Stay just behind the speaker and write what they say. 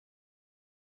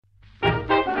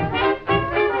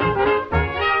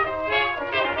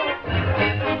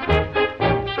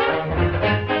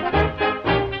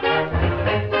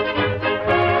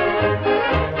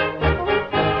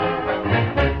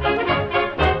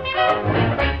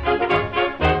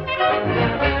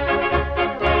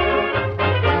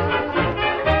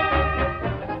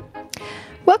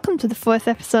to the 4th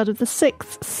episode of the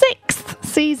sixth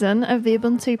season of the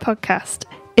Ubuntu podcast.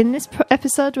 In this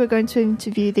episode, we're going to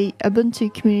interview the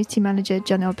Ubuntu community manager,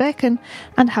 Jono Bacon,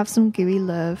 and have some GUI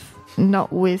love.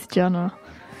 Not with Jono.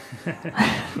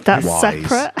 That's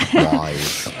separate.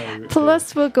 Wise.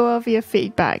 Plus, we'll go over your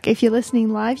feedback. If you're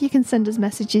listening live, you can send us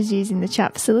messages using the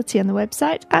chat facility on the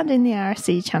website and in the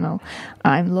RSC channel.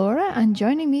 I'm Laura, and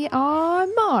joining me are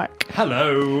Mark.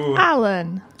 Hello.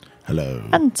 Alan. Hello.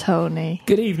 And Tony.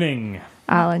 Good evening.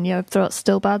 Alan, your throat's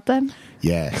still bad then?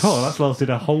 Yes. Oh, that's lasted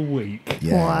a whole week.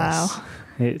 Yes. Wow.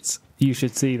 You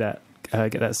should see that.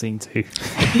 Get that scene too.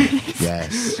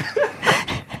 Yes.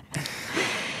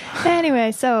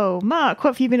 Anyway, so Mark,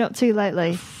 what have you been up to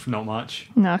lately? Not much.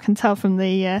 No, I can tell from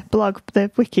the blog, the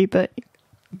wiki, but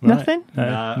nothing?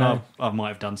 No. I might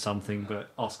have done something,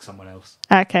 but ask someone else.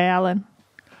 Okay, Alan.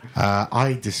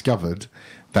 I discovered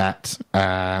that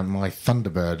my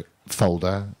Thunderbird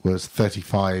folder was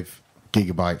 35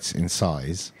 gigabytes in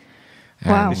size.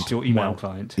 Wow. This is your email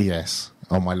client. Yes,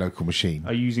 on my local machine.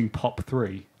 Are you using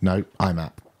POP3? No,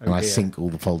 IMAP. And I dear. sync all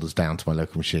the folders down to my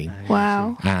local machine.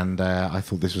 Wow. And I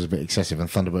thought this was a bit excessive, and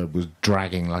Thunderbird was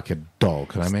dragging like a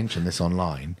dog. And I mentioned this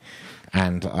online.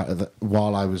 And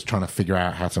while I was trying to figure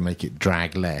out how to make it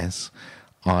drag less,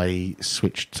 I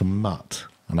switched to Mutt.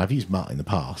 And I've used Mutt in the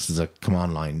past as a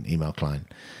command line email client.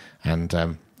 And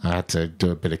I had to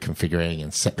do a bit of configuring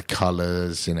and set the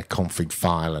colours in a config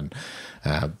file and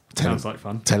Sounds like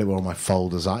fun. tell it where all my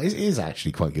folders are. It is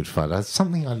actually quite good fun. That's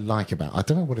something I like about. I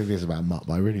don't know what it is about Mutt,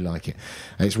 but I really like it.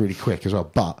 And it's really quick as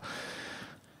well. But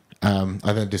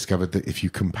I then discovered that if you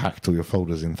compact all your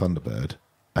folders in Thunderbird,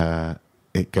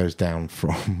 it goes down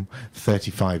from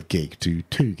 35 gig to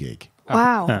 2 gig.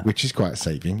 Wow. Which is quite a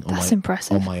saving on That's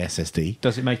impressive. on my SSD.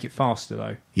 Does it make it faster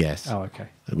though? Yes. Oh, okay.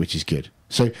 Which is good.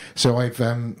 So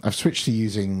I've switched to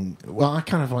using. Well, I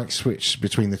kind of like switch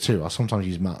between the two. I sometimes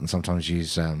use Mutt and sometimes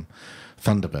use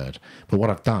Thunderbird. But what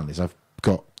I've done is I've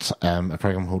got a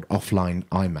program called Offline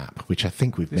IMAP, which I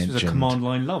think we've This mentioned. was a command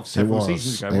line love several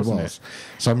seasons ago, wasn't it?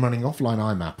 So I'm running Offline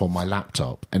IMAP on my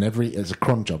laptop, and as a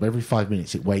cron job, every 5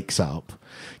 minutes it wakes up,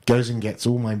 goes and gets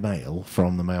all my mail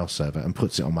from the mail server and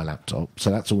puts it on my laptop.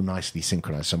 So that's all nicely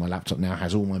synchronized. So my laptop now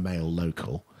has all my mail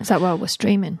local. Is that while we're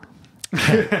streaming?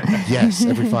 Yes,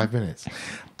 every 5 minutes.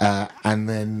 And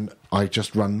then I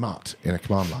just run Mutt in a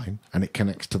command line, and it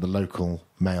connects to the local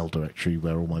mail directory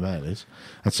where all my mail is.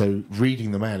 And so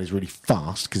reading the mail is really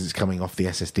fast because it's coming off the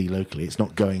SSD locally. It's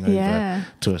not going over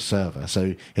to a server.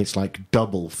 So it's like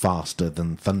double faster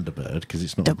than Thunderbird because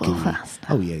it's not Double GUI. faster.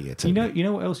 Oh, yeah, yeah. Totally. You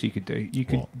know what else you could do? You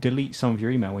could What? delete some of your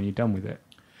email when you're done with it.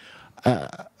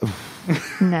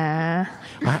 Nah.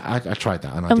 I tried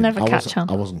that, and It'll never catch on.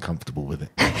 I wasn't comfortable with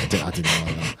it. I didn't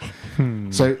like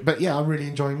that. So, but yeah, I'm really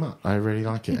enjoying Mutt. I really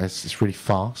like it. It's really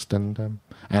fast, and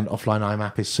offline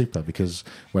IMAP is super because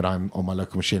when I'm on my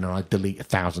local machine and I delete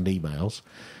 1,000 emails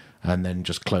and then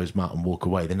just close Mutt and walk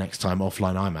away, the next time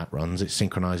offline IMAP runs, it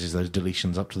synchronizes those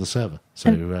deletions up to the server.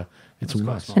 So it's all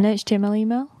nice. An HTML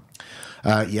email?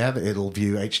 Yeah, it'll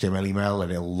view HTML email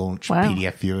and it'll launch Wow.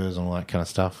 PDF viewers and all that kind of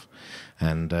stuff,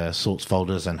 and sorts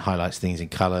folders and highlights things in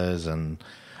colours, and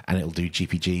it'll do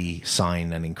GPG,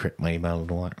 sign and encrypt my email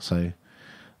and all that. So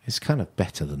it's kind of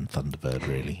better than Thunderbird,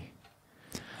 really.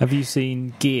 Have you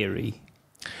seen Geary?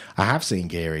 I have seen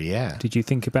Geary, yeah. Did you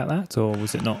think about that, or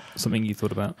was it not something you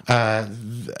thought about?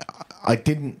 I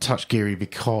didn't touch Geary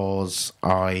because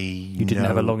You didn't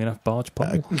have a long enough barge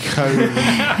pole?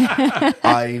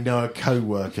 I know a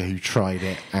co-worker who tried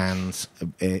it, and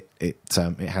it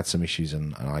had some issues,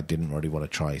 and I didn't really want to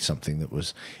try something that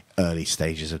was early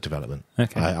stages of development.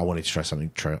 Okay. I wanted to try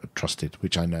something trusted,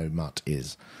 which I know Mutt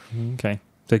is. Okay.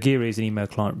 So Geary is an email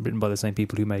client written by the same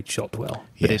people who made Shotwell,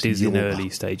 but Yes, it is in Yorba. early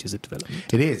stages of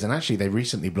development. It is, and actually they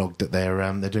recently blogged that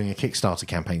they're doing a Kickstarter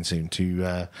campaign soon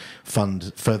to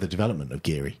fund further development of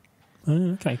Geary.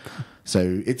 Okay.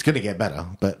 So it's going to get better,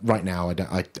 but right now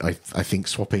I think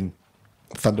swapping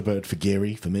Thunderbird for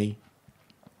Geary, for me,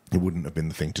 it wouldn't have been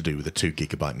the thing to do with a 2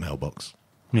 gigabyte mailbox.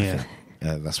 Yeah.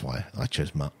 That's why I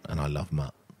chose Mutt, and I love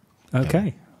Mutt.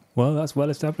 Okay. Well, that's well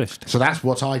established. So that's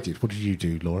what I did. What did you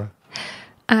do, Laura?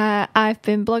 I've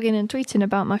been blogging and tweeting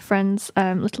about my friend's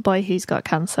little boy who's got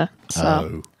cancer.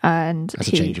 So, and That's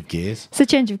a change of gears. It's a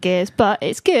change of gears, but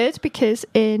it's good because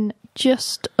in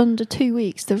just under 2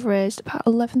 weeks they've raised about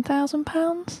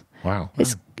 £11,000. Wow.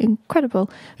 It's incredible.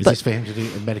 Is this for him to do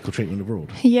a medical treatment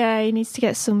abroad? Yeah, he needs to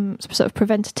get some sort of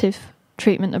preventative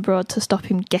treatment abroad to stop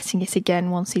him getting it again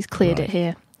once he's cleared it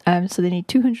here. So they need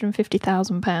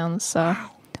 £250,000. So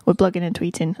we're blogging and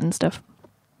tweeting and stuff.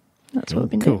 That's what we've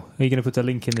been doing. Cool. Are you going to put a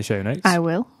link in the show notes? I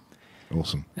will.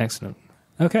 Awesome. Excellent.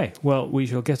 Okay, well, we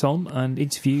shall get on and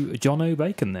interview John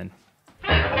O'Bacon then.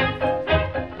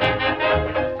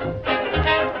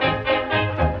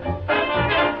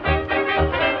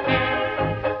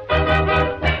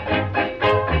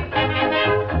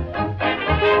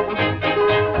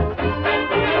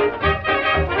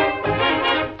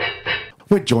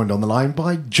 We're joined on the line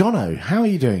by Jono. How are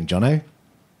you doing, Jono?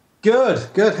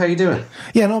 Good. How you doing?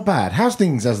 Yeah, not bad. How's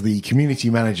things as the community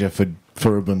manager for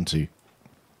Ubuntu?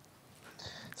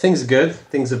 Things are good.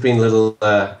 Things have been a little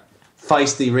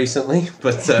feisty recently,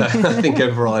 but I think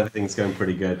overall everything's going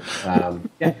pretty good.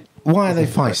 Yeah. Why are they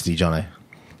feisty, Jono?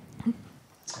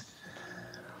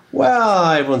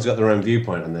 Well, everyone's got their own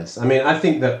viewpoint on this. I mean, I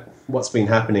think that what's been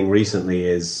happening recently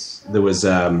is there was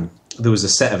a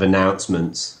set of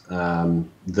announcements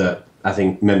that I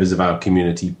think members of our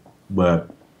community were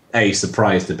A,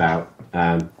 surprised about,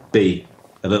 B,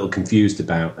 a little confused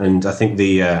about, and I think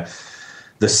the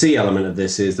C element of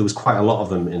this is there was quite a lot of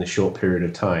them in a short period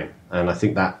of time, and I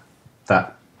think that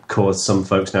caused some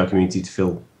folks in our community to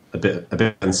feel a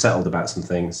bit unsettled about some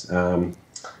things.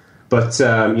 But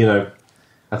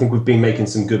I think we've been making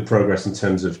some good progress in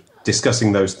terms of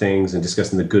discussing those things and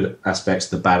discussing the good aspects,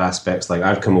 the bad aspects. Like,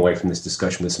 I've come away from this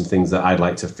discussion with some things that I'd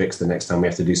like to fix the next time we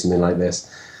have to do something like this.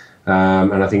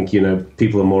 And I think,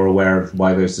 people are more aware of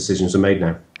why those decisions are made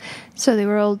now. So they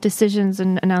were all decisions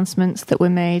and announcements that were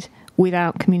made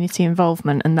without community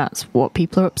involvement, and that's what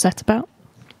people are upset about?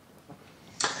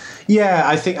 Yeah,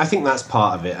 I think that's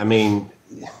part of it. I mean,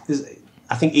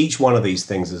 I think each one of these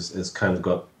things has kind of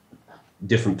got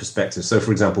different perspectives. So,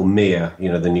 for example, Mia,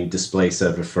 the new display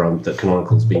server that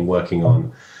Canonical's been working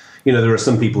on, there are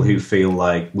some people who feel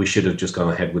like we should have just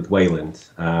gone ahead with Wayland.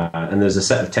 And there's a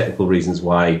set of technical reasons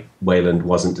why Wayland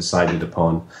wasn't decided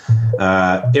upon.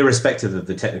 Irrespective of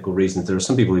the technical reasons, there are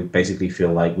some people who basically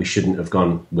feel like we shouldn't have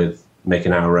gone with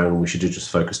making our own. We should have just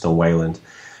focused on Wayland.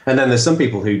 And then there's some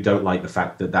people who don't like the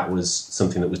fact that that was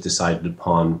something that was decided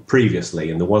upon previously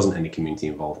and there wasn't any community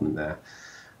involvement there.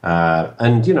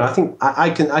 And I think I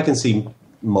can see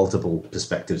multiple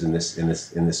perspectives in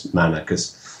this manner,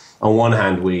 because on one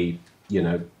hand,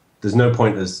 there's no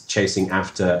point us chasing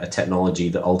after a technology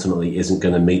that ultimately isn't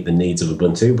going to meet the needs of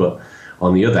Ubuntu. But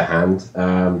on the other hand,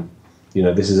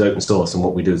 this is open source, and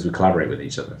what we do is we collaborate with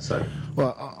each other. So,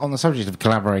 well, on the subject of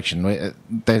collaboration,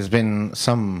 there's been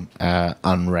some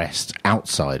unrest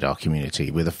outside our community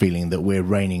with a feeling that we're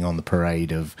raining on the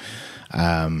parade of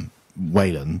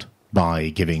Wayland by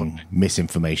giving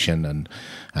misinformation and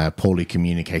poorly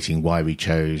communicating why we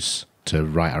chose to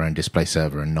write our own display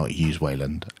server and not use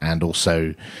Wayland, and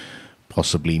also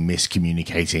possibly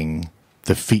miscommunicating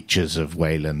the features of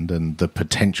Wayland and the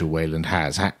potential Wayland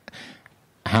has.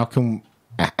 How do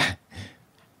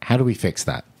we fix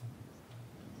that?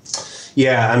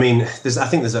 Yeah, I mean, I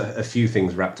think there's a few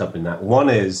things wrapped up in that. One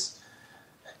is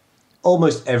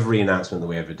almost every announcement that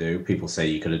we ever do, people say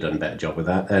you could have done a better job with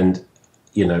that, and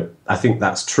I think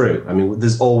that's true. I mean,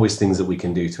 there's always things that we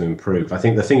can do to improve. I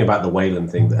think the thing about the Wayland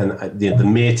thing, and the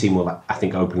Mir team will, I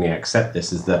think, openly accept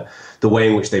this, is that the way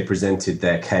in which they presented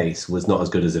their case was not as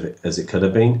good as it could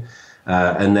have been.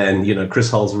 And then,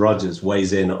 Chris Hulse-Rogers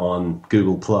weighs in on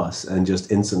Google Plus and just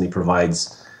instantly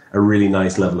provides a really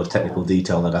nice level of technical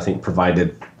detail that I think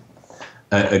provided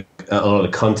a lot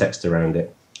of context around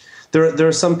it. There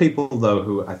are some people, though,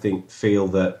 who I think feel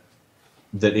that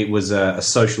it was a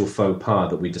social faux pas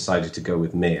that we decided to go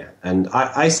with Mir. And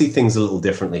I see things a little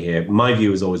differently here. My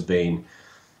view has always been,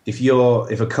 if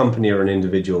a company or an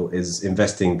individual is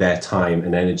investing their time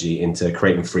and energy into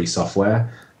creating free software,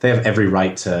 they have every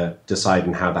right to decide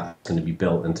on how that's going to be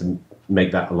built and to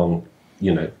make that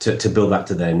to build that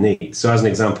to their needs. So as an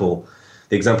example,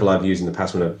 the example I've used in the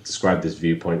past when I've described this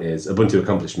viewpoint is Ubuntu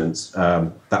Accomplishments.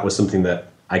 That was something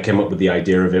that I came up with the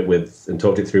idea of it with and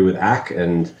talked it through with Ak,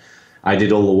 and I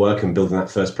did all the work in building that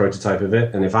first prototype of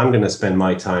it. And if I'm going to spend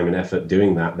my time and effort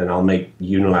doing that, then I'll make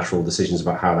unilateral decisions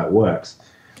about how that works.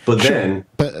 But then,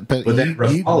 then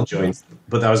Rafal joins.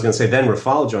 But I was going to say, then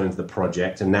Rafal joins the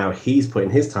project, and now he's putting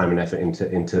his time and effort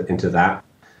into that.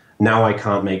 Now I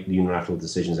can't make unilateral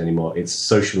decisions anymore. It's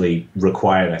socially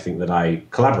required, I think, that I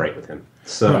collaborate with him.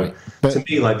 So to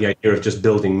me, like the idea of just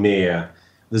building Mir,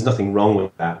 there's nothing wrong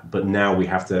with that. But now we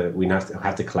have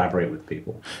to collaborate with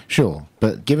people. Sure,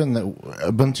 but given that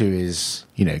Ubuntu is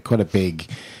quite a big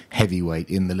heavyweight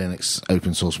in the Linux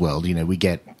open source world,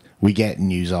 we get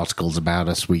news articles about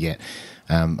us. We get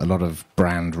a lot of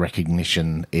brand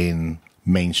recognition in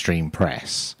mainstream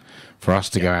press. For us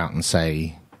to go out and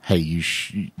say, "Hey,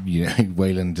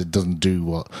 Wayland doesn't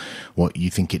do what you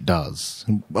think it does,"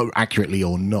 accurately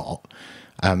or not,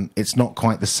 It's not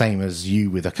quite the same as you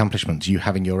with accomplishments. You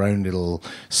having your own little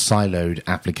siloed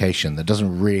application that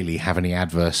doesn't really have any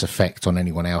adverse effect on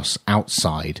anyone else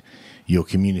outside your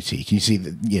community. Can you see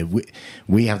that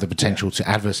we have the potential to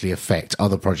adversely affect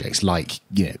other projects like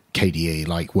KDE,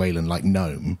 like Wayland, like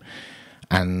GNOME,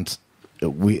 and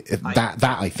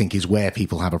that I think is where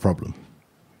people have a problem.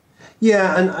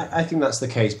 Yeah, and I think that's the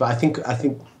case, but I think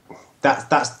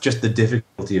that's just the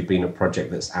difficulty of being a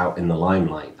project that's out in the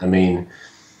limelight. I mean,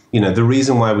 the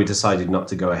reason why we decided not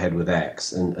to go ahead with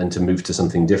X and to move to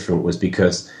something different was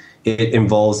because it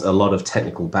involves a lot of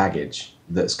technical baggage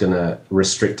that's going to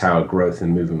restrict our growth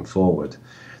and moving forward.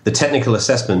 The technical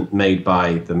assessment made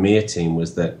by the Mir team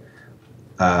was that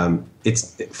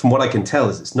it's, from what I can tell,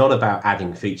 is it's not about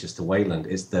adding features to Wayland.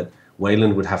 It's that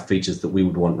Wayland would have features that we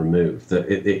would want removed.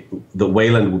 That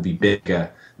Wayland would be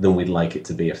bigger than we'd like it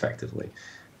to be, effectively.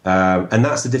 And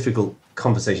that's a difficult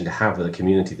conversation to have with a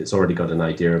community that's already got an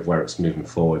idea of where it's moving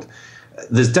forward.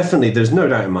 There's no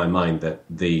doubt in my mind that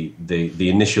the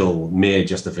initial Mir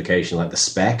justification, like the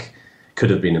spec, could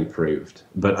have been improved.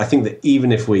 But I think that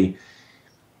even if the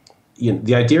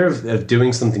idea of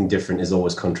doing something different is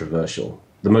always controversial.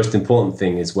 The most important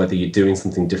thing is whether you're doing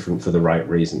something different for the right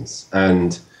reasons.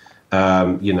 And,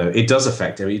 it does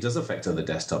affect other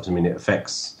desktops. I mean, it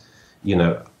affects,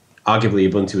 arguably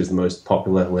Ubuntu is the most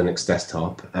popular Linux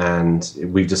desktop, and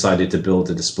we've decided to build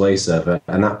a display server,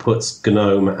 and that puts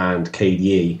GNOME and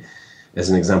KDE, as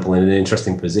an example, in an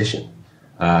interesting position.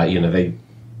 They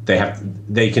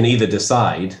can either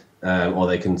decide or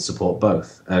they can support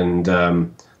both, and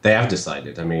they have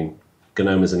decided. I mean,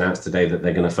 GNOME has announced today that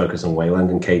they're going to focus on Wayland,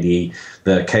 and KDE,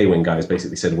 the Kwin guys,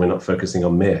 basically said we're not focusing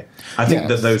on Mir. I think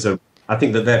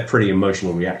that they're pretty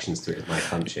emotional reactions to it, is my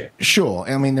hunch here. Sure.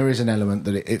 I mean, there is an element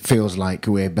that it feels like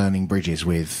we're burning bridges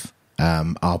with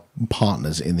our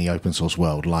partners in the open source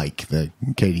world, like the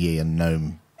KDE and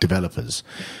GNOME developers.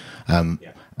 And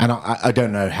I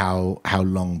don't know how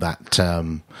long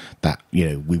that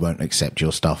we won't accept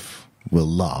your stuff will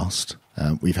last.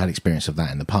 We've had experience of that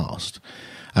in the past.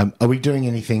 Are we doing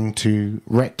anything to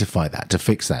rectify that, to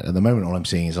fix that? At the moment, all I'm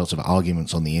seeing is lots of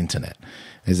arguments on the internet.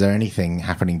 Is there anything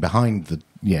happening behind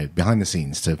the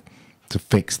scenes to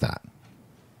fix that?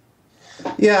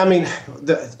 Yeah, I mean,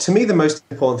 to me, the most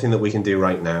important thing that we can do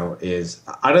right now is,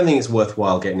 I don't think it's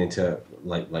worthwhile getting into,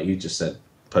 like you just said,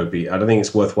 Popey, I don't think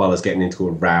it's worthwhile us getting into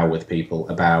a row with people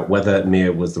about whether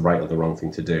Mir was the right or the wrong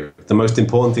thing to do. The most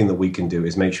important thing that we can do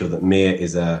is make sure that Mir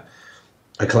is a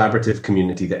collaborative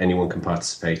community that anyone can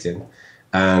participate in,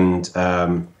 and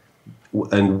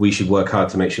we should work hard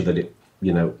to make sure that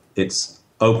it's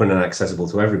open and accessible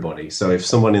to everybody. So if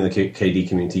someone in the KD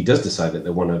community does decide that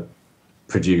they want to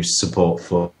produce support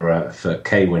for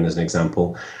Kwin, as an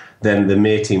example, then the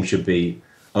Mir team should be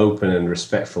open and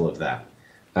respectful of that.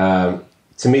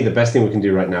 To me, the best thing we can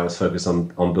do right now is focus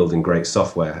on building great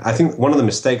software. I think one of the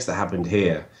mistakes that happened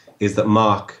here is that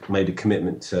Mark made a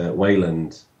commitment to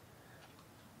Wayland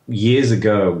years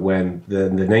ago when the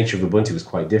nature of Ubuntu was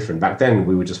quite different. Back then,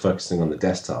 we were just focusing on the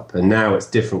desktop, and now it's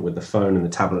different with the phone and the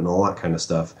tablet and all that kind of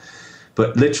stuff.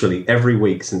 But literally every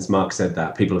week since Mark said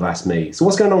that, people have asked me, so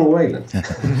what's going on with Wayland?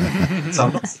 So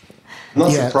I'm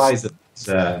not surprised that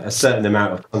there's a certain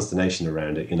amount of consternation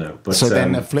around it, But, so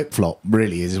then a flip-flop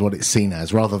really is what it's seen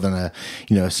as, rather than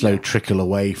a slow trickle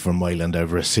away from Wayland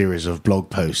over a series of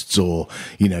blog posts or,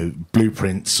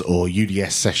 blueprints or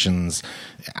UDS sessions,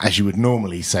 as you would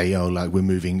normally say, like we're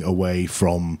moving away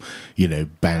from,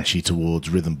 Banshee towards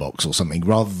Rhythmbox or something,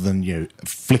 rather than,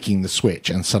 flicking the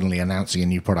switch and suddenly announcing a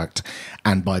new product.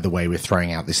 And by the way, we're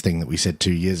throwing out this thing that we said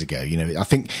 2 years ago. I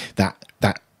think that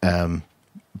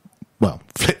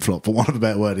flip-flop, for want of a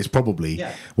better word, is probably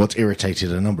what's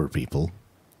irritated a number of people.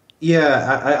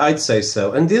 Yeah, I'd say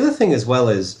so. And the other thing as well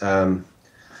is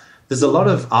there's a lot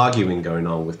of arguing going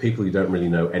on with people who don't really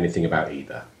know anything about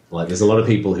either. Like, there's a lot of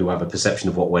people who have a perception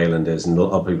of what Wayland is, and a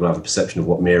lot of people have a perception of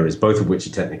what Mir is, both of which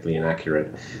are technically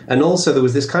inaccurate. And also there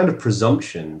was this kind of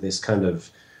presumption, this kind of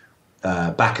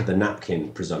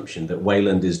back-of-the-napkin presumption that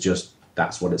Wayland is just,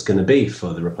 that's what it's going to be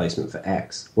for the replacement for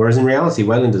X. Whereas in reality,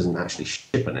 Wayland doesn't actually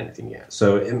ship on anything yet.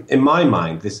 So in my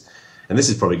mind, this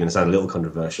is probably going to sound a little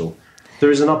controversial,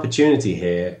 there is an opportunity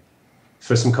here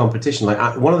for some competition.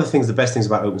 Like, one of the best things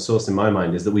about open source in my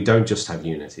mind is that we don't just have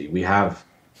Unity. We have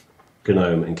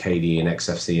GNOME and KDE and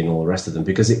XFC and all the rest of them,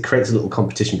 because it creates a little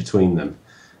competition between them.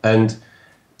 And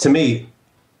to me,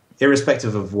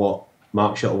 irrespective of what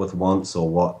Mark Shuttleworth wants or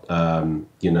what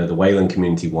the Wayland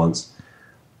community wants,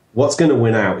 what's going to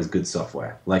win out is good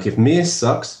software. Like, if Mir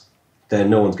sucks, then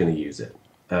no one's going to use it.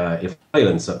 If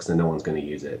Wayland sucks, then no one's going to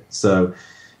use it. So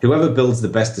whoever builds the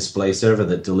best display server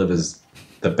that delivers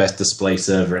the best display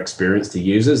server experience to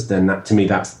users, then that, to me,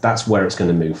 that's where it's going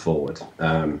to move forward.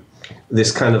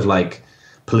 This kind of like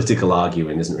political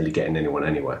arguing isn't really getting anyone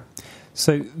anywhere.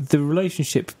 So the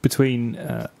relationship between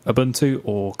Ubuntu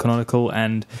or Canonical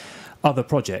and other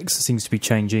projects seems to be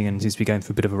changing and seems to be going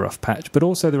through a bit of a rough patch, but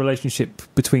also the relationship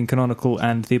between Canonical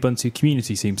and the Ubuntu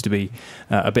community seems to be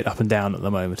a bit up and down at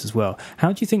the moment as well.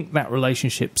 How do you think that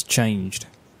relationship's changed?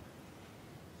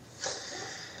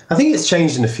 I think it's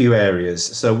changed in a few areas.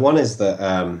 So one is that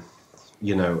I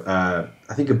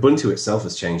think Ubuntu itself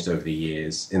has changed over the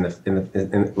years.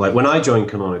 Like when I joined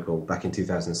Canonical back in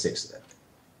 2006,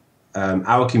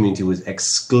 our community was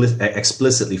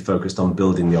explicitly focused on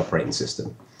building the operating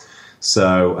system.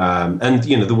 So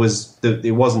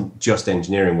it wasn't just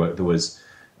engineering work. There was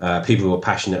people who were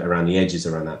passionate around the edges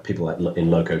around that. People like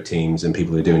in loco teams and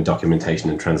people who are doing documentation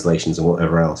and translations and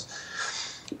whatever else.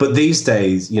 But these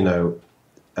days,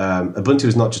 Ubuntu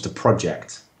is not just a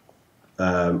project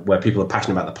where people are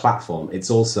passionate about the platform.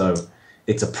 It's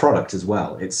a product as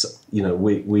well. It's,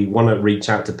 we want to reach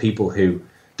out to people who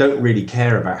don't really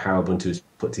care about how Ubuntu is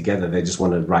put together. They just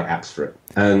want to write apps for it.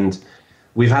 And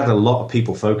we've had a lot of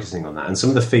people focusing on that. And some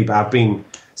of the feedback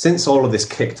since all of this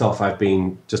kicked off, I've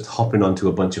been just hopping onto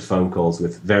a bunch of phone calls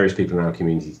with various people in our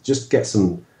community, just get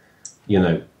some,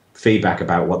 feedback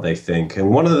about what they think.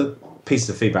 And one of the pieces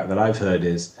of feedback that I've heard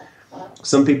is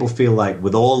some people feel like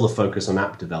with all the focus on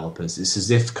app developers, it's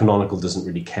as if Canonical doesn't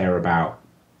really care about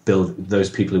those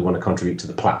people who want to contribute to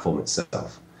the platform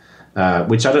itself,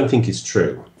 which I don't think is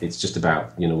true. It's just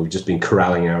about, we've just been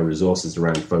corralling our resources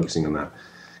around focusing on that.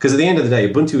 Because at the end of the day,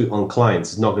 Ubuntu on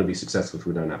clients is not going to be successful if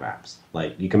we don't have apps.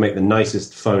 Like, you can make the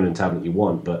nicest phone and tablet you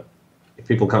want, but if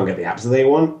people can't get the apps that they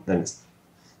want, then it's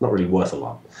not really worth a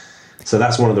lot. So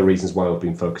that's one of the reasons why we've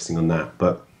been focusing on that.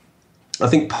 But I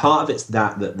think part of it's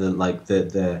that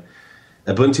the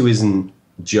Ubuntu isn't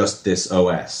just this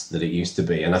OS that it used to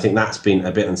be. And I think that's been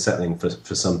a bit unsettling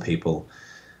for some people.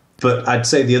 But I'd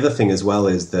say the other thing as well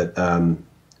is that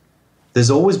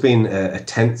there's always been a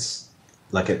tense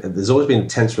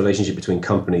relationship between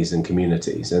companies and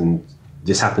communities, and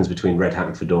this happens between Red Hat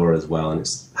and Fedora as well, and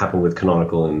it's happened with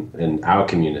Canonical and our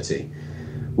community,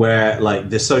 where like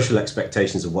the social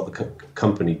expectations of what the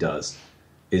company does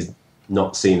is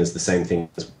not seen as the same thing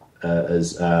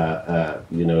as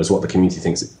what the community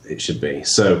thinks it should be.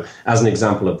 So, as an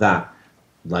example of that,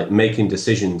 like making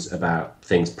decisions about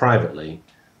things privately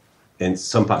in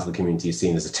some parts of the community is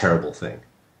seen as a terrible thing.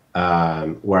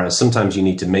 Whereas sometimes you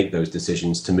need to make those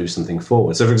decisions to move something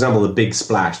forward. So, for example, the big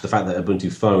splash, the fact that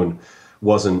Ubuntu Phone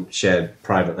wasn't shared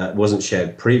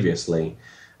previously,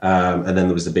 and then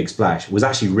there was the big splash, was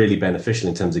actually really beneficial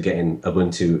in terms of getting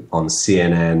Ubuntu on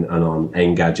CNN and on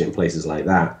Engadget and places like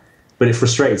that. But it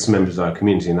frustrated some members of our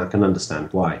community, and I can understand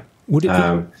why.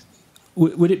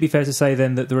 Would it be fair to say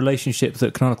then that the relationship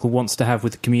that Canonical wants to have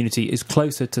with the community is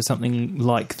closer to something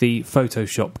like the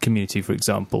Photoshop community, for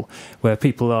example, where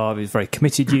people are very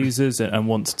committed users and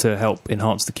want to help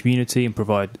enhance the community and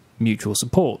provide mutual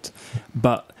support,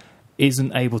 but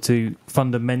isn't able to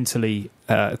fundamentally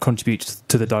contribute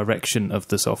to the direction of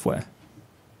the software?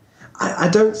 I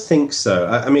don't think so.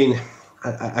 I mean,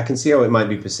 I can see how it might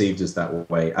be perceived as that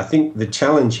way. I think the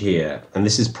challenge here, and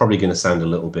this is probably going to sound a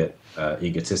little bit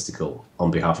egotistical on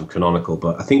behalf of Canonical,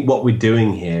 but I think what we're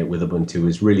doing here with Ubuntu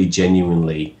is really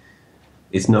genuinely,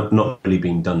 it's not really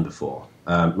been done before.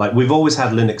 Like we've always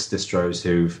had Linux distros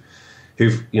who've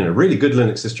really good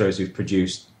Linux distros who've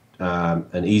produced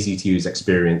an easy to use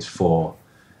experience for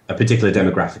a particular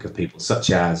demographic of people, such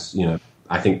as,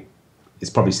 I think it's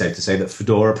probably safe to say that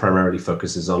Fedora primarily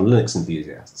focuses on Linux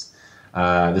enthusiasts.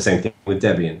 The same thing with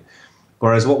Debian.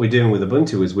 Whereas what we're doing with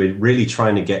Ubuntu is we're really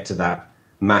trying to get to that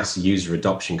mass user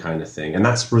adoption kind of thing. And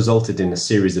that's resulted in a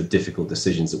series of difficult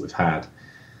decisions that we've had.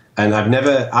 And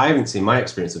I haven't seen my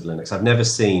experience of Linux. I've never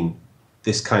seen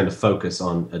this kind of focus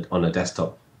on a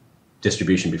desktop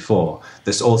distribution before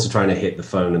that's also trying to hit the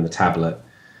phone and the tablet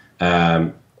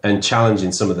and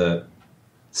challenging some of the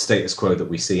status quo that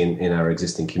we see in our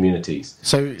existing communities.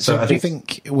 So do you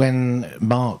think when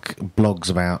Mark blogs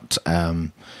about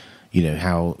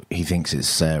how he thinks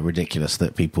it's ridiculous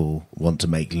that people want to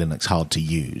make Linux hard to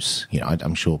use,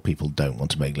 I'm sure people don't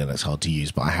want to make Linux hard to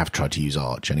use, but I have tried to use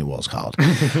Arch and it was hard.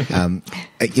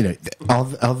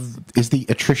 Is the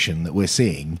attrition that we're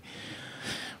seeing,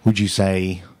 would you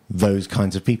say, those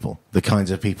kinds of people, the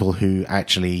kinds of people who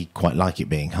actually quite like it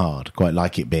being hard, quite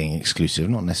like it being exclusive,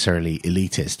 not necessarily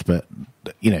elitist, but,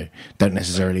 don't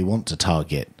necessarily want to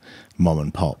target mom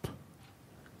and pop?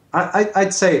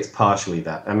 I'd say it's partially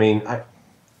that. I mean,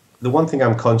 the one thing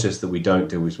I'm conscious that we don't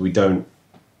do is we don't,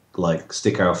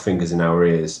 stick our fingers in our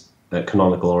ears at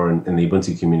Canonical or in the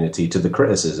Ubuntu community to the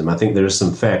criticism. I think there is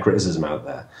some fair criticism out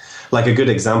there. Like a good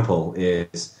example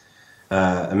is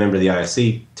a member of the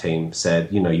IRC team said,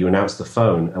 you announced the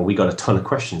phone and we got a ton of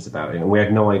questions about it and we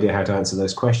had no idea how to answer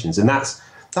those questions. And that's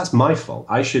my fault.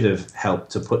 I should have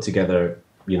helped to put together,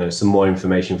 some more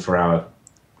information for our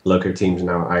local teams and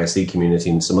our IRC community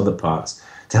and some other parts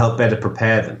to help better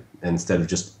prepare them instead of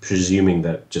just presuming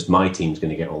that just my team's going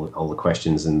to get all the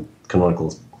questions and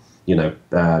Canonical's,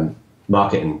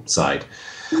 marketing side.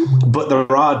 But there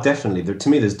are definitely, to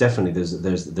me, there's a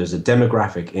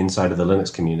demographic inside of the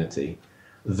Linux community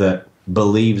that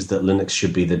believes that Linux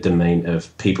should be the domain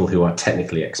of people who are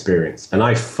technically experienced. And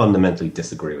I fundamentally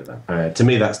disagree with that. To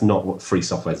me, that's not what free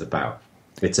software is about.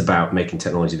 It's about making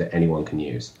technology that anyone can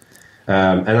use.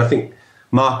 And I think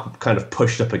Mark kind of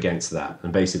pushed up against that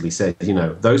and basically said,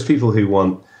 those people who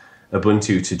want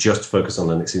Ubuntu to just focus on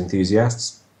Linux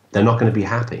enthusiasts, they're not going to be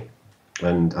happy.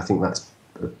 And I think that's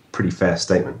a pretty fair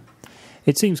statement.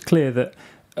 It seems clear that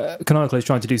Canonical is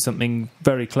trying to do something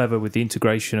very clever with the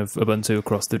integration of Ubuntu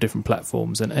across the different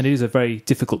platforms, and it is a very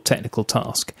difficult technical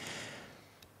task.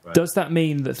 Right. Does that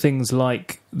mean that things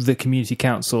like the Community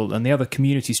Council and the other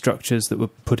community structures that were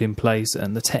put in place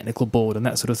and the technical board and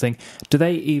that sort of thing, do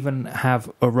they even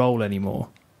have a role anymore?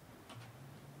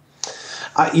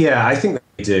 Yeah, I think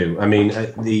they do. I mean,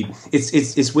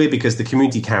 it's weird because the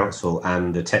Community Council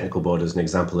and the Technical Board, as an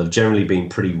example, have generally been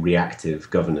pretty reactive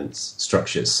governance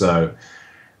structures. So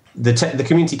the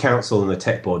Community Council and the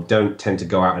Tech Board don't tend to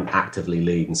go out and actively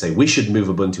lead and say, we should move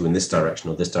Ubuntu in this direction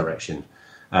or this direction.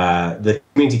 The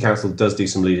Community Council does do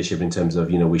some leadership in terms of,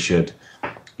 we should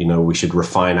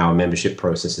refine our membership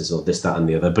processes or this, that, and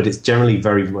the other. But it's generally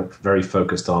very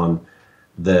focused on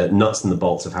the nuts and the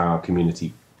bolts of how our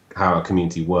community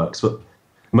works. But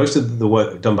most of the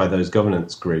work done by those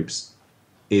governance groups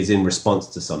is in response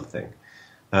to something.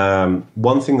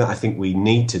 One thing that I think we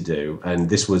need to do, and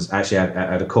this was actually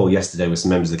at a call yesterday with some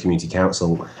members of the Community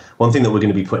Council, one thing that we're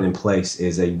going to be putting in place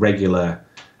is a regular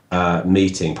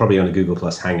meeting, probably on a Google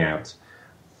Plus Hangout,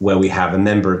 where we have a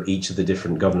member of each of the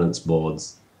different governance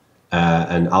boards,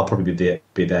 and I'll probably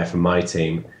be there from my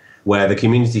team, where the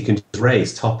community can just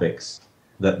raise topics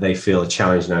that they feel are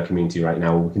challenged in our community right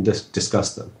now, and we can just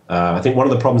discuss them. I think one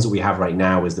of the problems that we have right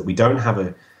now is that we don't have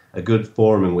a good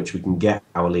forum in which we can get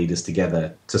our leaders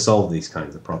together to solve these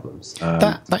kinds of problems.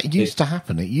 That used to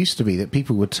happen. It used to be that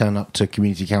people would turn up to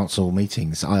community council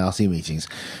meetings, IRC meetings,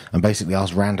 and basically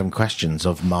ask random questions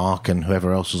of Mark and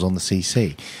whoever else was on the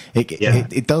CC.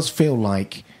 It does feel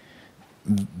like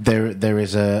there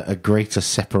is a greater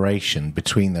separation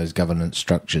between those governance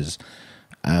structures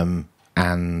and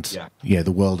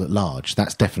the world at large.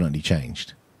 That's definitely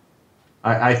changed.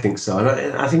 I think so,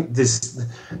 and I think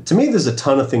there's a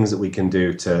ton of things that we can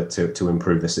do to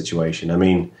improve the situation. I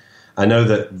mean, I know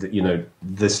that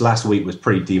this last week was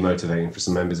pretty demotivating for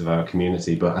some members of our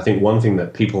community, but I think one thing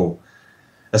that people,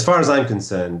 as far as I'm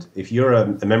concerned, if you're a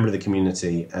member of the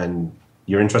community and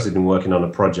you're interested in working on a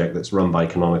project that's run by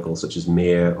Canonical, such as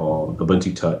Mir or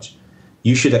Ubuntu Touch,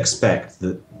 you should expect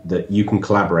that you can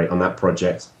collaborate on that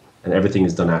project and everything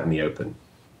is done out in the open.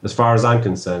 As far as I'm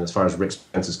concerned, as far as Rick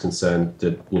Spencer's concerned,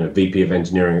 the VP of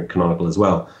Engineering at Canonical as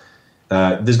well,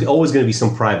 there's always going to be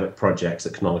some private projects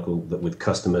at Canonical with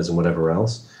customers and whatever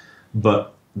else,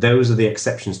 but those are the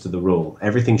exceptions to the rule.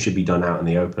 Everything should be done out in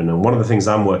the open. And one of the things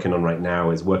I'm working on right now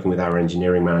is working with our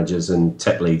engineering managers and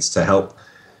tech leads to help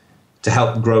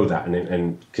grow that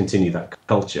and continue that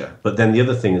culture. But then the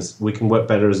other thing is we can work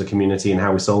better as a community in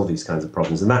how we solve these kinds of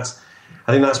problems. And I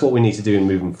think that's what we need to do in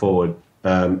moving forward.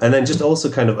 And then just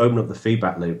also kind of open up the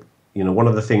feedback loop. One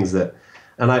of the things that,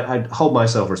 and I hold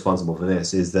myself responsible for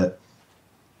this, is that,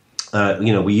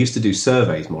 we used to do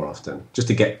surveys more often just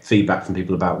to get feedback from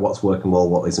people about what's working well,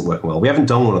 what isn't working well. We haven't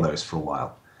done one of those for a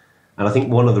while. And I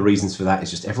think one of the reasons for that is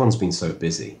just everyone's been so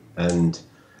busy. And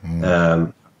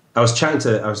I was chatting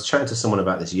to someone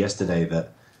about this yesterday,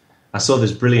 that I saw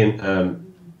this brilliant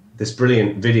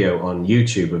video on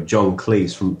YouTube of John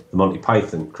Cleese from the Monty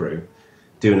Python crew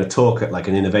doing a talk at like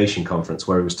an innovation conference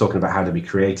where he was talking about how to be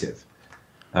creative.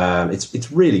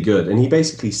 It's really good, and he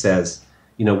basically says,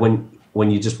 when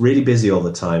you're just really busy all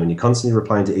the time and you're constantly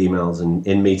replying to emails and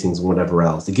in meetings and whatever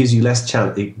else, it gives you less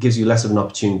chance. It gives you less of an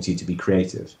opportunity to be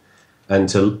creative and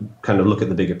to kind of look at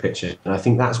the bigger picture. And I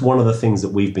think that's one of the things that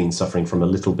we've been suffering from a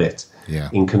little bit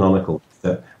in Canonical,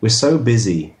 that we're so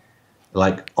busy,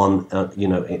 like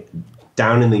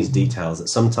down in these details, that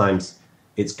sometimes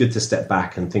it's good to step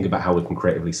back and think about how we can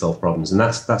creatively solve problems. And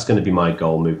that's going to be my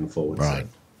goal moving forward. Right.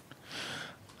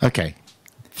 So. Okay.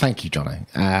 Thank you, Johnny.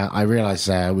 I realise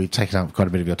we've taken up quite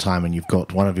a bit of your time, and you've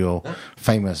got one of your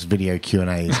famous video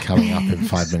Q&As coming up in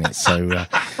 5 minutes. So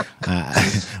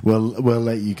we'll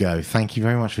let you go. Thank you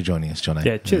very much for joining us, Johnny.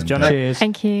 Yeah, cheers, And, Johnny. Cheers.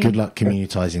 Thank you. Good luck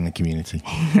communitising the community.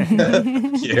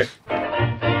 Yeah.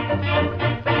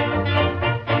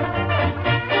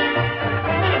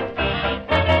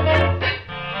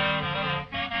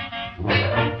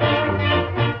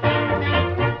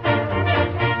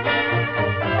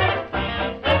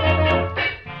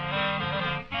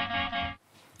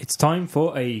 It's time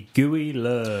for a GUI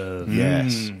Love.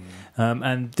 Yes.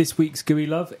 And this week's GUI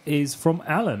Love is from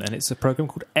Alan, and it's a program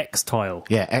called Xtile.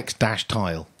 Yeah,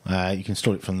 X-Tile. You can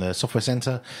install it from the Software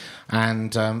Centre.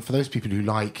 And for those people who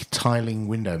like tiling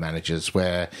window managers,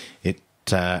 where it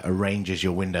arranges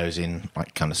your windows in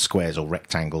like kind of squares or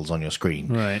rectangles on your screen,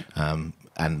 Right.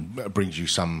 And brings you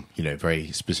some,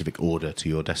 very specific order to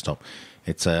your desktop.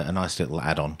 It's a nice little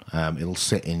add-on. It'll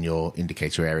sit in your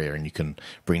indicator area, and you can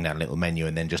bring that little menu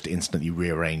and then just instantly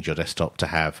rearrange your desktop to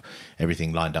have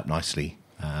everything lined up nicely.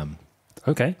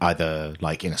 Okay. Either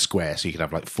like in a square, so you can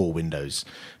have like 4 windows,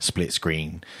 split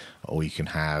screen, or you can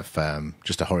have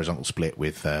just a horizontal split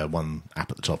with one app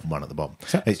at the top and one at the bottom.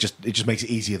 It just makes it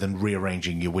easier than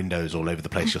rearranging your windows all over the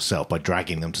place yourself by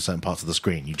dragging them to certain parts of the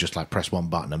screen. You just like press one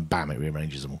button and bam, it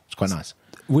rearranges them all. It's quite nice.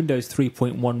 Windows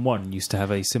 3.11 used to have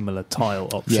a similar tile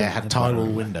option. Yeah, it had tile all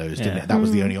windows, didn't Yeah. it? That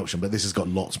was the only option, but this has got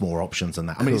lots more options than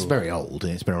that. I mean, it's very old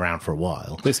and it's been around for a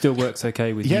while. But it still works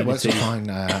okay with Yeah, it Unity. works fine.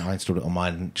 I installed it on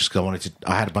mine just because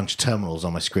I had a bunch of terminals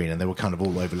on my screen and they were kind of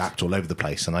all overlapped all over the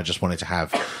place, and I just wanted to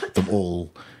have them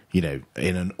all, in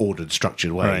an ordered,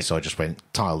 structured way. Right. So I just went,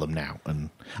 tile them now. And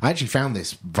I actually found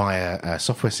this via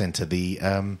Software Centre,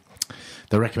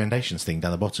 the recommendations thing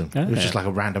down the bottom. Oh, it was yeah. just like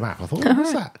a random app. I thought, oh,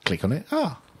 what's that? Click on it.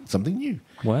 Something new.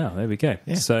 Wow, there we go.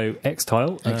 Yeah. So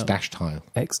Xtile. X-Tile.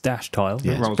 X-Tile.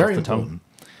 Yeah, rolls it's very off the tongue, important.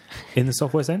 in the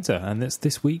Software Centre. And that's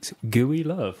this week's GUI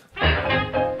Love.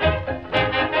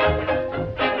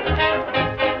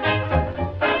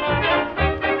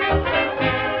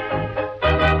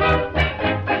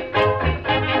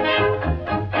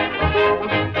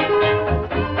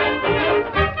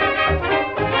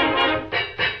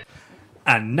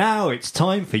 And now it's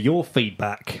time for your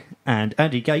feedback. And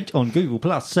Andy Gate on Google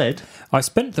Plus said, I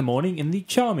spent the morning in the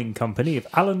charming company of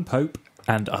Alan Pope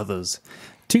and others.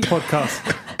 2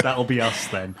 podcasts. that'll be us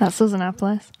then. That's us in our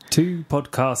place. 2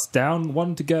 podcasts down,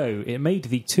 1 to go. It made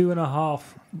the 2.5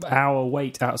 hour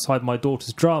wait outside my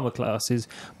daughter's drama classes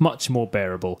much more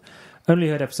bearable. Only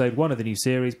heard episode 1 of the new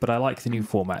series, but I like the new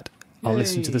format. I'll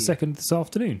listen to the second this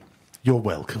afternoon. You're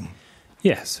welcome.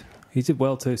 Yes, he did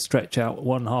well to stretch out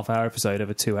 1.5 hour episode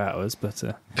over 2 hours, but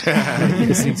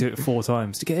listening to it 4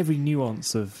 times to get every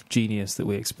nuance of genius that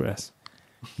we express.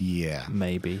 Yeah.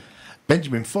 Maybe.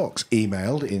 Benjamin Fox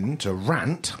emailed in to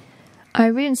rant. I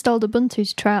reinstalled Ubuntu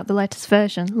to try out the latest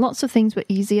version. Lots of things were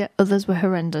easier, others were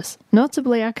horrendous.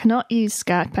 Notably, I cannot use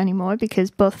Skype anymore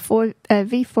because both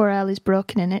V4L is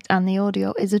broken in it and the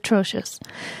audio is atrocious.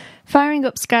 Firing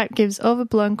up Skype gives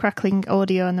overblown crackling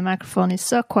audio and the microphone is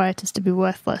so quiet as to be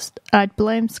worthless. I'd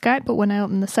blame Skype, but when I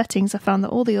opened the settings I found that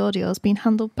all the audio has been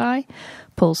handled by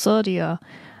Pulse Audio.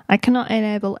 I cannot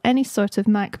enable any sort of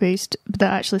mic boost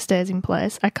that actually stays in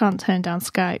place. I can't turn down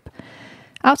Skype.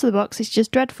 Out of the box, it's just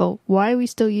dreadful. Why are we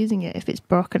still using it if it's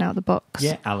broken out of the box?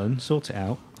 Yeah, Alan, sort it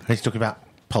out. He's talking about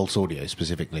Pulse Audio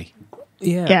specifically.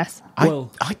 Yeah. Yes.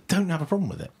 Well, I don't have a problem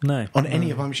with it. No. On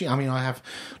any of my machines. I mean,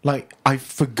 I've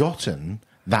forgotten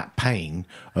that pain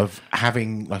of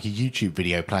having like a YouTube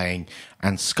video playing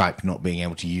and Skype not being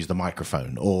able to use the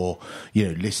microphone, or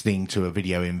listening to a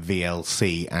video in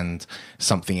VLC and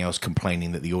something else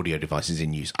complaining that the audio device is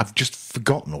in use. I've just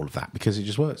forgotten all of that because it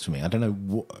just works for me. I don't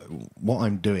know what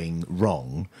I'm doing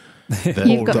wrong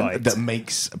that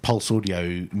makes Pulse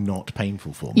Audio not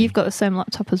painful for me. You've got the same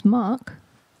laptop as Mark.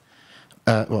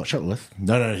 Shuttleworth?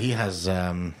 No, he has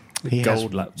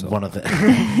gold laptop. One of the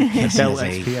Dell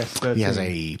XPS 13. he has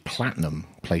a platinum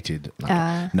plated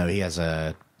laptop. No, he has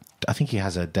I think he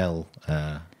has a Dell,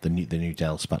 the new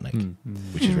Dell Sputnik,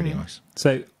 which is really nice.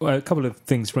 So a couple of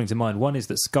things spring to mind. One is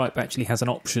that Skype actually has an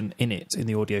option in it, in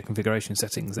the audio configuration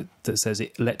settings, that says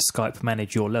it lets Skype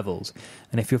manage your levels.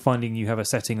 And if you're finding you have a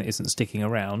setting that isn't sticking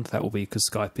around, that will be because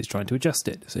Skype is trying to adjust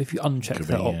it. So if you uncheck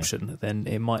that option, then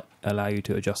it might allow you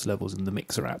to adjust levels in the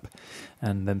Mixer app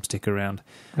and them stick around.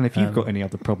 And if you've got any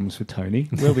other problems with Tony,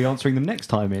 we'll be answering them next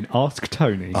time in Ask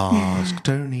Tony. Ask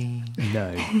Tony.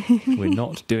 No, we're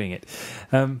not doing it.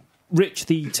 Rich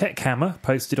the Tech Hammer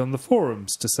posted on the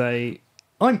forums to say,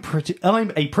 I'm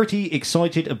a pretty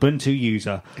excited Ubuntu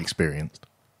user. Experienced.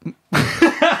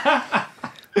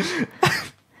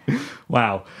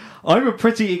 Wow. I'm a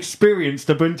pretty experienced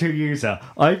Ubuntu user.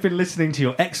 I've been listening to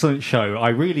your excellent show. I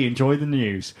really enjoy the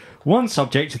news. One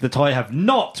subject that I have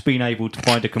not been able to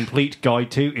find a complete guide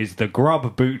to is the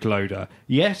Grub bootloader.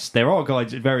 Yes, there are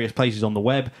guides at various places on the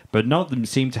web, but none of them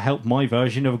seem to help my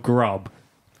version of Grub.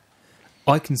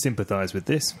 I can sympathise with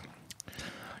this.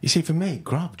 You see, for me,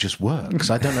 Grub just works.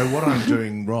 I don't know what I'm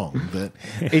doing wrong, but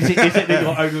Is it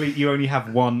that you only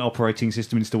have one operating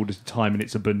system installed at a time and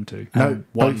it's Ubuntu? And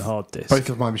one hard disk. Both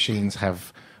of my machines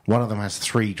have, one of them has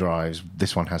 3 drives,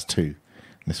 this one has 2. And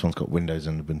this one's got Windows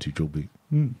and Ubuntu dual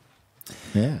boot.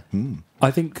 Yeah. I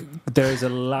think there is a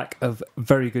lack of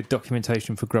very good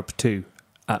documentation for Grub 2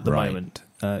 at the moment.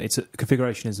 Its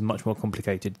configuration is much more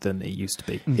complicated than it used to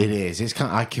be. It is. It's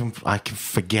kind of, I can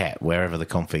forget wherever the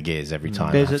config is every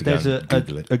time. There's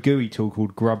Google a GUI tool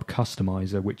called Grub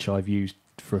Customizer, which I've used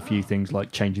for a few things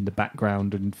like changing the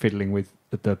background and fiddling with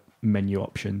the menu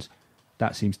options.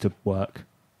 That seems to work.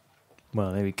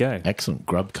 Well, there we go. Excellent.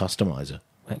 Grub Customizer.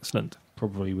 Excellent.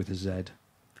 Probably with a Z.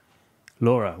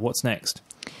 Laura, what's next?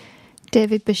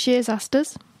 David Bashir's asked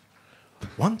us.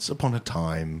 Once upon a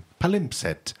time,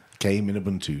 Palimpsest came in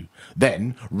Ubuntu.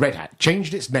 Then Red Hat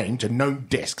changed its name to Gnome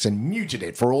Disks and muted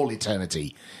it for all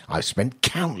eternity. I've spent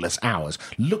countless hours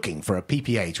looking for a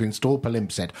PPA to install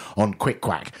Palimpsest on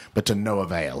QuickQuack, but to no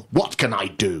avail. What can I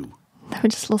do? There were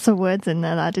just lots of words in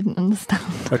there that I didn't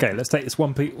understand. Okay, let's take this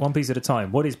one piece at a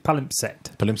time. What is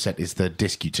Palimpsest? Palimpsest is the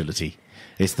disk utility.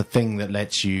 It's the thing that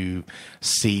lets you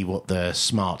see what the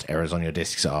smart errors on your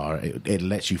disks are. It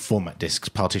lets you format disks,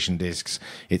 partition disks.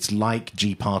 It's like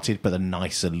gparted, but a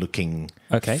nicer looking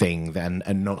thing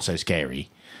and not so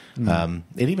scary.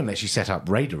 It even lets you set up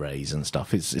RAID arrays and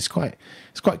stuff. It's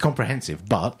quite comprehensive.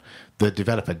 But the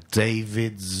developer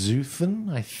David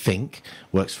Zuthan, I think,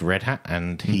 works for Red Hat,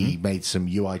 and he made some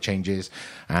UI changes,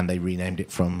 and they renamed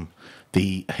it from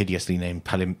the hideously named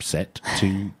Palimpsest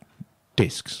to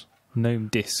disks. Gnome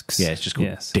Disks. Yeah, it's just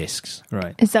called disks.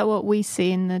 Right. Is that what we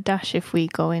see in the dash if we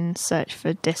go in search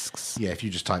for disks Yeah, if you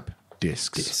just type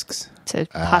disks. Disks. to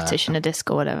partition a disk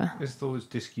or whatever? I thought it was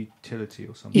disk utility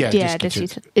or something. Yeah, Yeah, disk disk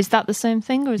utility. is that the same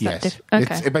thing or is Yes. that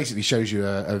different? Okay. It basically shows you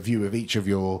a view of each of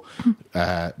your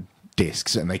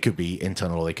disks, and they could be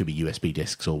internal or they could be USB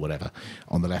disks or whatever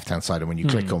on the left-hand side. And when you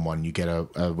click on one, you get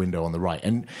a window on the right.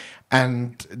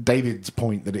 And David's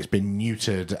point that it's been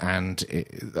neutered and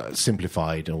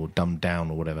simplified or dumbed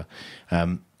down or whatever,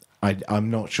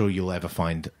 I'm not sure you'll ever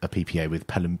find a PPA with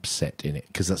Palimpsest in it,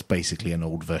 because that's basically an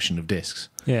old version of disks.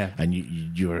 Yeah. And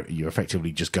you're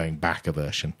effectively just going back a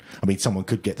version. I mean, someone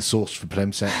could get the source for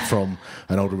Palimpsest from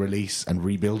an older release and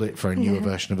rebuild it for a newer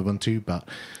version of Ubuntu, but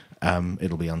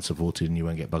it'll be unsupported and you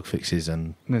won't get bug fixes,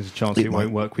 and There's a chance it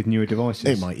won't work with newer devices.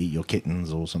 it might eat your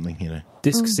kittens or something, you know.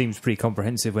 Disk seems pretty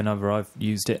comprehensive whenever I've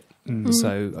used it.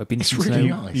 So I've been It's interested really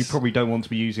to know. nice. You probably don't want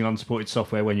to be using unsupported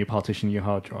software when you're partitioning your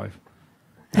hard drive.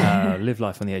 Live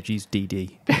life on the edge. Use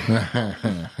DD.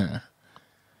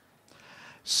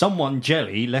 Someone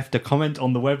Jelly left a comment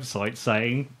on the website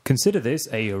saying, Consider this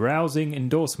a rousing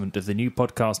endorsement of the new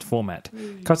podcast format.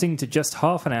 Cutting to just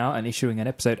half an hour and issuing an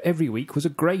episode every week was a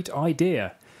great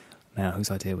idea. Now,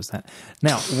 whose idea was that?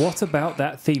 Now, what about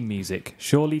that theme music?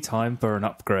 Surely time for an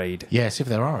upgrade. Yes, if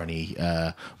there are any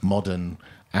modern,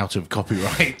 out of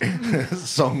copyright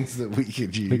songs that we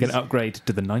could use. We can upgrade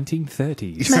to the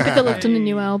 1930s. Maybe they'll have done a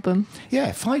new album.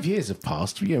 Yeah, 5 years have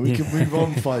passed. Yeah, we can move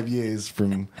on 5 years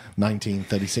from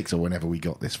 1936 or whenever we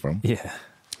got this from. Yeah.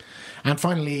 And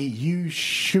finally, you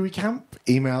Shui Camp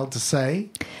emailed to say,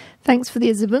 Thanks for the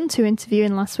Ubuntu interview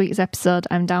in last week's episode.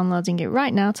 I'm downloading it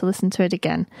right now to listen to it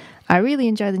again. I really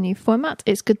enjoy the new format.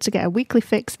 It's good to get a weekly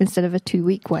fix instead of a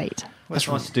 2-week wait. well, it's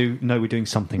nice to know we're doing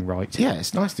something right. yeah,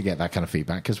 it's nice to get that kind of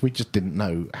feedback, because we just didn't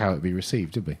know how it would be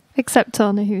received, did we? Except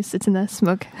Tony, who's sitting there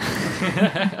smug.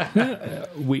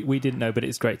 We didn't know, but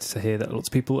it's great to hear that lots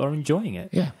of people are enjoying it.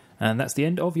 Yeah. And that's the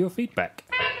end of your feedback.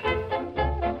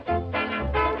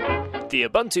 The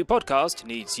Ubuntu podcast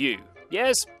needs you.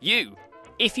 Yes, you.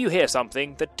 If you hear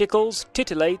something that tickles,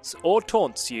 titillates, or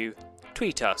taunts you,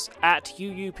 tweet us at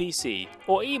UUPC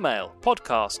or email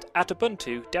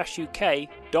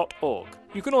podcast@ubuntu-uk.org.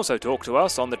 You can also talk to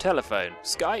us on the telephone,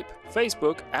 Skype,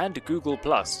 Facebook, and Google+.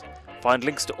 Find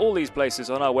links to all these places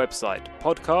on our website,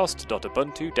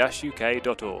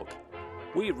 podcast.ubuntu-uk.org.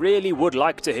 We really would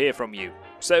like to hear from you,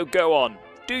 so go on,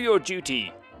 do your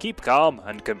duty, keep calm,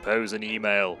 and compose an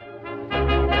email.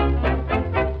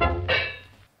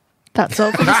 That's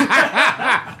all for this.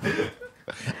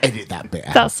 Edit that bit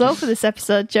out. That's all for this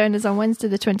episode. Join us on Wednesday,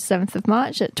 the 27th of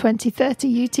March at 20:30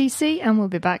 UTC, and we'll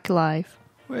be back live.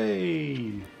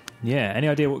 Whee! Yeah, any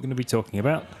idea what we're going to be talking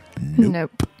about?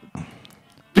 Nope.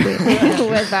 We're that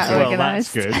Well, that's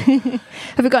organised. good.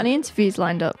 Have we got any interviews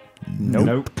lined up?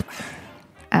 Nope.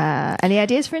 Any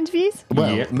ideas for interviews?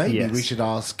 Well, Yeah, maybe yes. we should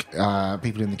ask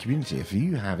people in the community if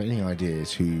you have any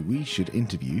ideas who we should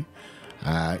interview.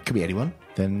 Could be anyone.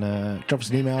 Then drop us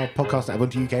an email,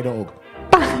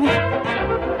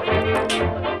 podcast@ubuntuuk.org.